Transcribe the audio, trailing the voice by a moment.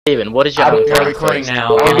Steven, what is your I'm recording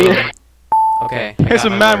now. Okay. Here's a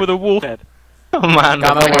man with a wolf head. Oh man.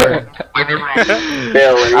 Got my word.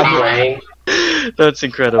 Bill, are you playing? That's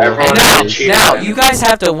incredible. Everyone And cheer now, him. you guys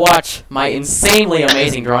have to watch my insanely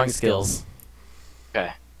amazing drawing skills.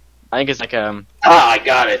 Okay. I think it's like Ah, I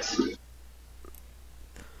got it.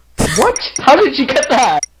 What? How did you get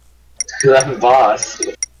that? Cause I'm boss.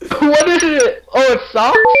 What is it? Oh, it's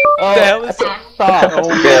socks? Oh, The hell is it's socks.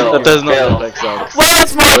 Bill, that does not Bill. look like socks. Well,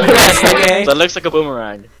 that's my best, okay? That looks like a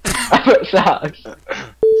boomerang. Socks.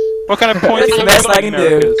 What kind of point? That's the best I can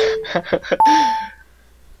do.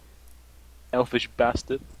 Elfish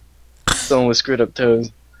bastard. Someone with screwed up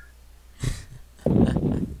toes.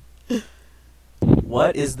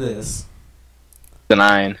 What is this? The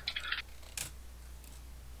 9.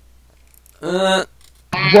 What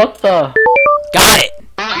the? Got it!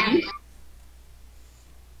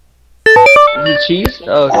 Is it cheese?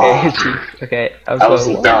 Oh, okay, it's cheese. Okay, I going.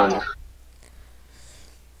 wasn't done.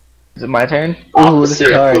 Is it my turn? Ooh, this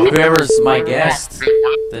is hard. Whoever's my guest,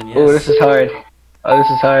 then yes. Ooh, this is hard. Oh, this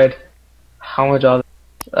is hard. How much all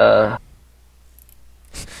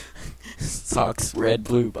Socks, red,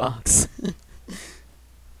 blue box.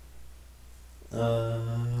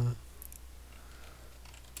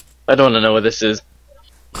 I don't want to know what this is.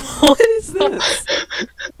 What is this?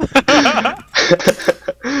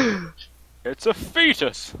 It's a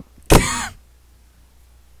fetus.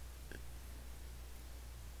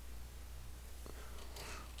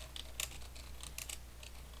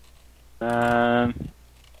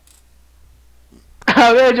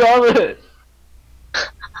 How did I draw this?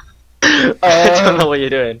 I don't know what you're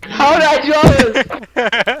doing. How did I draw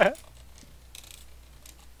this?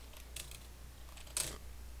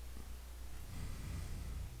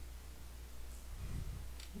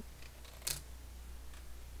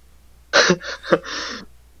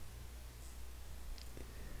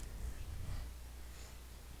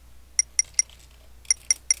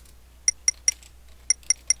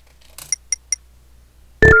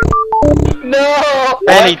 No!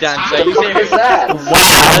 Belly dancer, are you What serious? is that? Wow,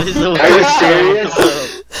 that is the Are you worst.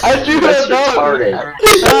 serious? I drew That's it no. retarded.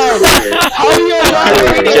 How do you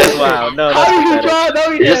draw Just it? wow, no, How do you that's draw pathetic.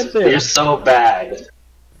 no You're dancer? so bad.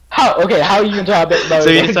 How? Okay, how you draw a bit no So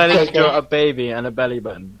you dancer? decided to draw a baby and a belly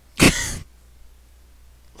button.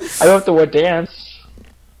 I wrote the word dance.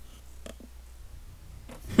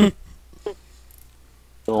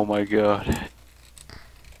 Oh my god.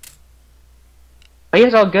 Are you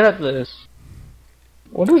guys all good at this?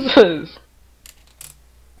 What is this?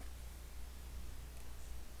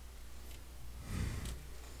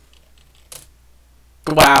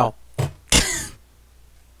 Wow.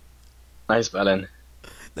 Nice spelling.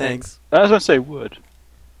 Thanks. I was gonna say wood.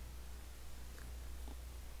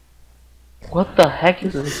 What the heck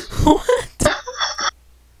is this?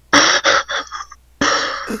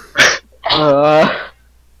 What?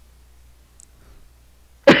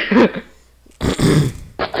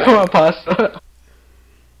 Come on, pasta.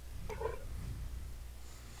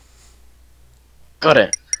 Got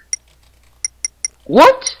it.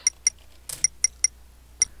 What?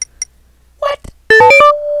 What?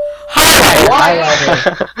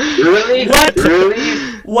 Really? What?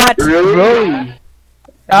 Really? What? Really? Really?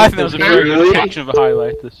 I think that was a very good Really? depiction of a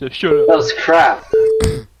highlighter, so shut That up. was crap.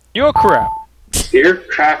 You're crap. You're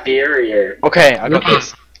crappier. Okay, I got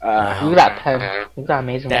this. Look at that pen. Look at that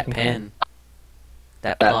amazing That looking pen.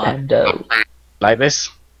 That That plot. pen dough. Like this.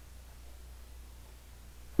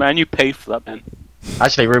 Man, you paid for that, man.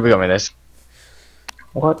 Actually, Ruby got me this.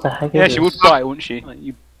 What the heck Yeah, is she this? would buy it, wouldn't she? Like,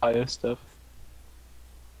 you buy her stuff.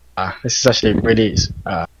 This is actually really.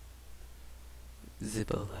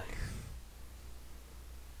 Zippo.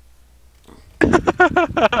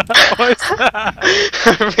 What is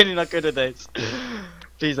that? I'm really not good at this.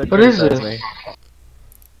 Please don't What is criticize this? me.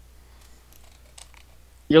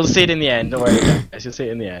 You'll see it in the end, don't worry guys, you'll see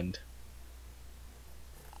it in the end.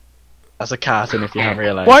 That's a cartoon if you haven't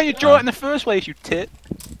realised. Why didn't you draw it in the first place, you tit?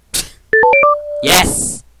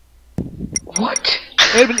 Yes! What?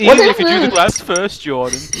 It would have been What easier is if you drew the this? glass first,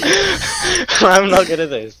 Jordan. I'm not good at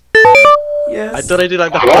this. Yes. I thought I did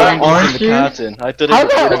like the What? orange in Orange the juice? cartoon. I thought How it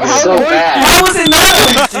the- was how So the- bad. How was it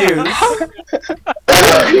not juice?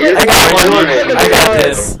 I got one. I got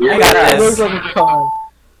this. I got It looks this. like a con.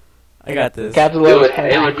 I got this. Capital It O's would,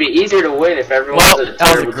 pen. it would be easier to win if everyone Well, was a that was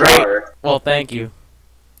a terrible great- drawer. Well, thank you.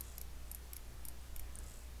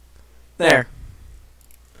 There.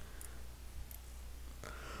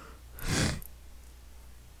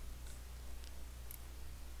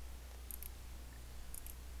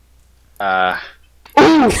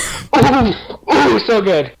 Ooh! Ooh! Ooh! So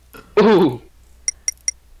good. Ooh!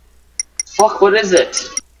 Fuck, what is it?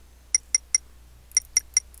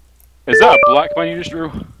 Is that a black man you just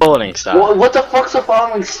drew? Falling star. What the fuck's a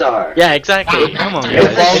falling star? Yeah, exactly. Come on,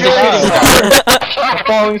 It's guys. a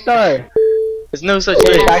falling star. There's no such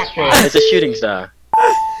thing. Backstraight. It's a shooting star.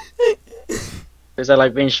 Is that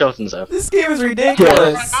like being shot and stuff? This game is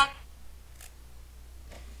ridiculous.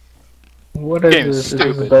 What is Game's this? Is this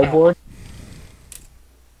a stupid. billboard?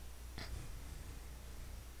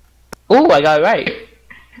 Ooh, I got it right.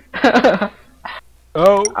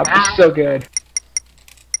 Oh. I'm so good.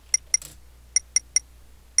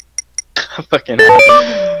 Fucking.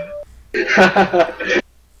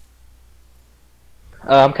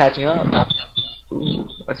 I'm catching up. Ooh,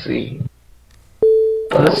 let's see.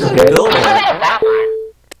 Oh, this is good. Billboard.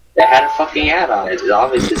 They had a fucking ad on it. It's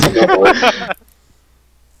obviously a billboard.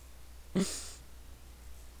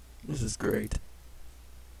 This is great.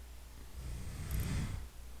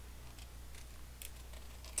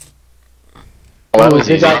 Oh, that Ooh, was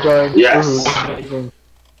good easy. job, Jordan. Yes. Ooh, amazing.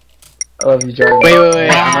 I love you, Jordan. Wait.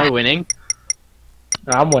 Am I winning?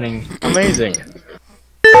 No, I'm winning. Amazing.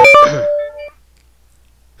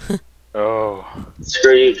 Oh.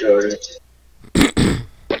 Screw you, Jordan.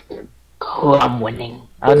 Cool, I'm winning.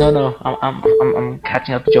 Oh no, I'm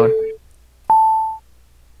catching up to Jordan.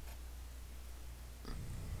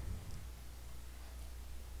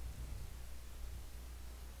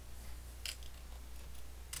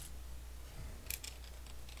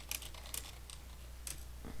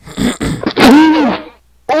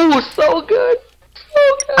 Oh, so good.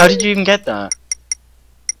 So good. How did you even get that?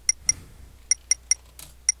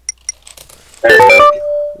 There we go.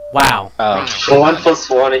 Wow. Oh. 1 +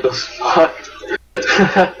 1 equals 5.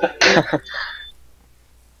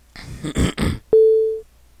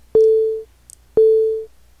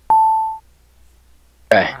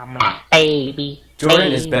 Okay. I'm a baby.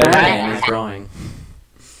 Jordan is better than his drawing.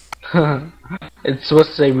 It's supposed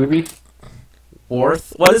to say Ruby.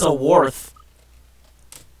 Worth? What is a worth?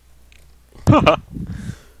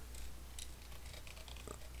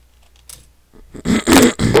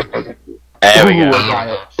 There we Ooh, I go. got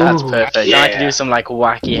it. That's Ooh. perfect. And I can Yeah. do some like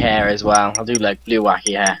wacky hair as well. I'll do like blue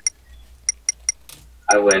wacky hair.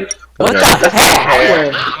 I win. What Okay. the heck? I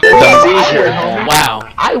win. That's easier. Wow.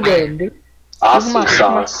 I win, dude. Awesome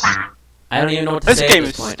sauce. I don't even know what to This say game at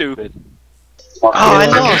is this point. stupid. Oh, I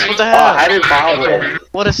lost. What the Oh, how hell? did Bob win?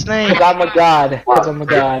 What a snake. Cause I'm a god. Cause I'm a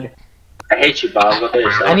god. I hate you, Bob. Look at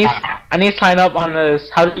yourself. I need to sign up on this.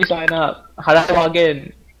 How do you sign up? How do I log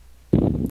in?